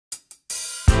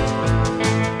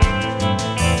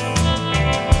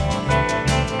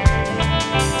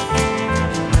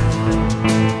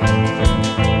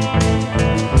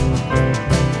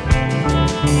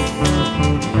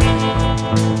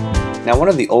Now, one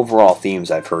of the overall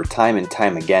themes I've heard time and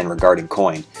time again regarding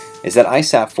COIN is that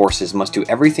ISAF forces must do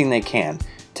everything they can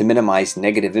to minimize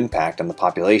negative impact on the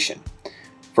population.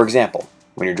 For example,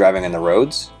 when you're driving on the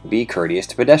roads, be courteous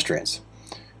to pedestrians.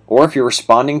 Or if you're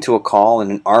responding to a call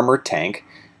in an armored tank,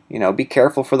 be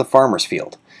careful for the farmer's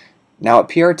field. Now at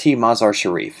PRT Mazar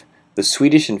Sharif, the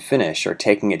Swedish and Finnish are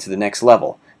taking it to the next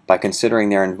level by considering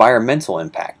their environmental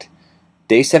impact.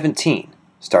 Day 17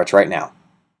 starts right now.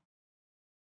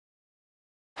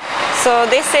 So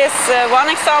this is one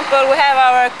example. We have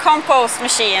our compost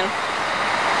machine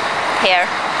here.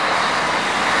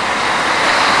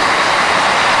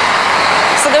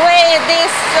 So the way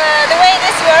this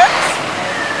works,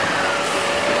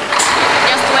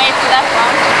 just wait for that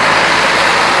one.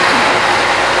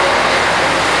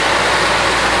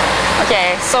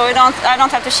 Okay, so I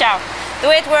don't have to shout. The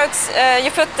way it works, you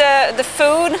put the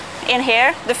food in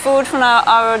here, the food from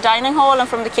our dining hall and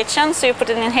from the kitchen, so you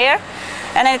put it in here.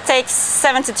 And it takes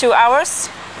 72 hours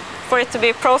for it to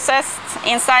be processed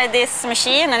inside this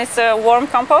machine, and it's a warm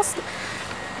compost.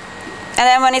 And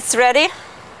then when it's ready,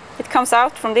 it comes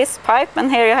out from this pipe, and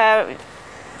here you have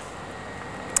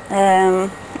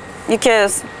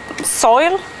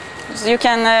soil. So you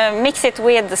can mix it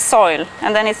with the soil,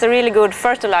 and then it's a really good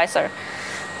fertilizer.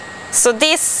 So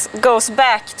this goes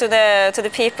back to the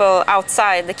people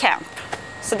outside the camp.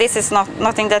 So this is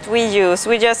nothing that we use.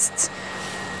 We just,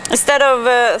 instead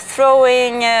of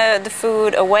throwing the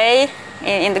food away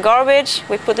in the garbage,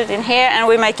 we put it in here and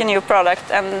we make a new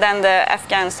product, and then the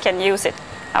Afghans can use it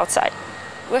outside.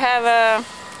 We have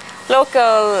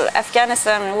local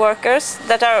Afghanistan workers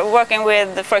that are working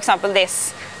with, for example,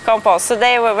 this compost. So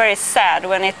they were very sad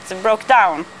when it broke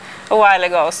down a while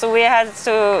ago. So we had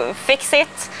to fix it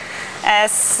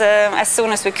as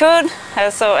soon as we could.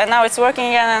 And now it's working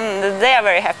again, and they are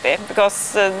very happy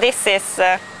because this is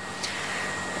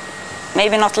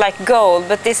maybe not like gold,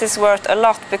 but this is worth a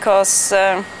lot, because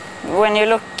when you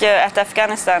look at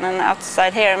Afghanistan and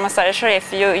outside here in Mazar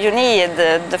Sharif, you need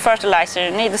the fertilizer,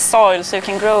 you need the soil so you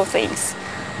can grow things.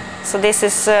 So this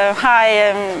is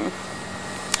high,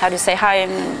 how do you say, high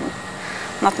in,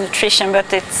 not nutrition,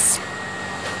 but it's,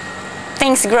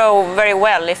 things grow very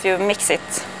well if you mix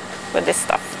it with this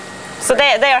stuff. So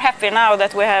they are happy now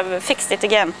that we have fixed it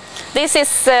again. This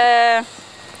is,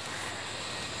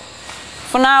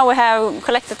 for now we have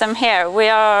collected them here.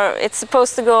 It's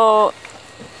supposed to go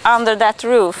under that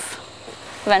roof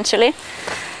eventually.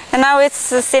 And now it's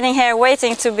sitting here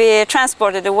waiting to be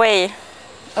transported away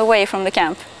from the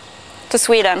camp to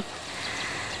Sweden.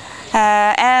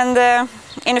 And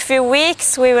in a few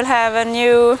weeks we will have a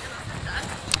new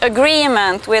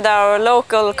agreement with our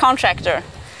local contractor.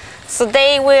 So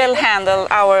they will handle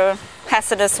our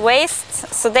hazardous waste,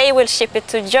 so they will ship it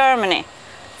to Germany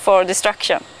for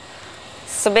destruction.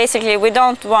 So basically we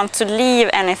don't want to leave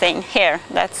anything here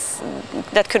that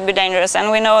could be dangerous,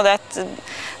 and we know that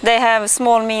they have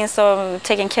small means of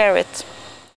taking care of it.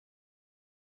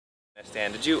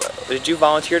 Did you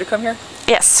volunteer to come here?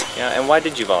 Yes. Yeah, and why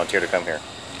did you volunteer to come here?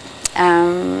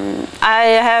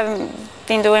 I have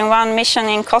been doing one mission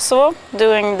in Kosovo,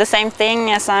 doing the same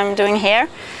thing as I'm doing here.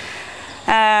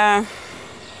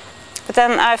 But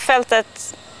then I felt that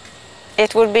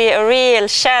it would be a real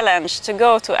challenge to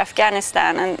go to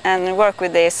Afghanistan and work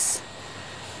with these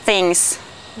things,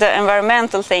 the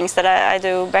environmental things that I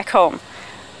do back home.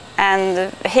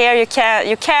 And here you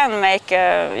can make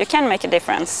a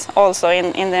difference also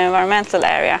in the environmental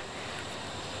area.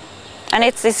 And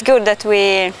it's good that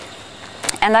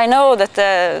and I know that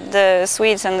the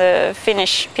Swedes and the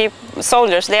Finnish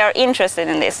soldiers, they are interested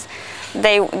in this.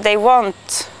 They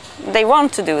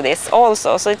want to do this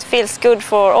also, so it feels good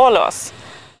for all of us.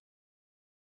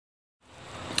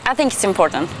 I think it's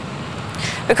important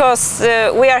because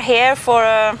we are here for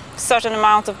a certain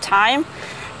amount of time,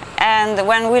 and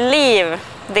when we leave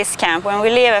this camp, when we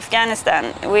leave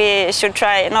Afghanistan, we should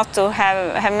try not to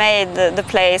have made the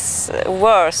place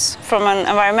worse from an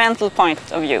environmental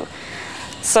point of view.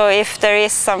 So if there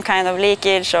is some kind of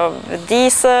leakage of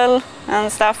diesel and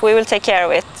stuff, we will take care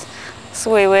of it. So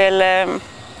we will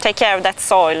take care of that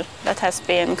soil that has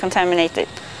been contaminated.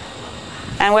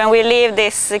 And when we leave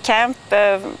this camp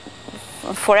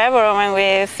forever, or when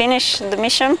we finish the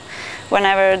mission,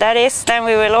 whenever that is, then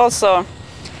we will also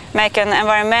make an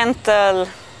environmental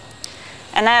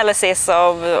analysis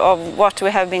of what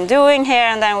we have been doing here,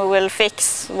 and then we will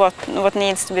fix what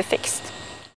needs to be fixed.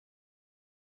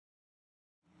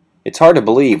 It's hard to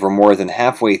believe we're more than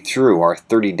halfway through our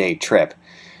 30-day trip,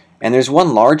 and there's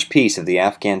one large piece of the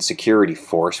Afghan security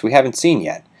force we haven't seen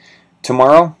yet.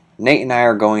 Tomorrow, Nate and I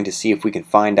are going to see if we can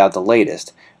find out the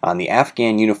latest on the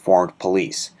Afghan uniformed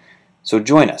police. So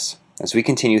join us as we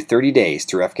continue 30 days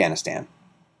through Afghanistan.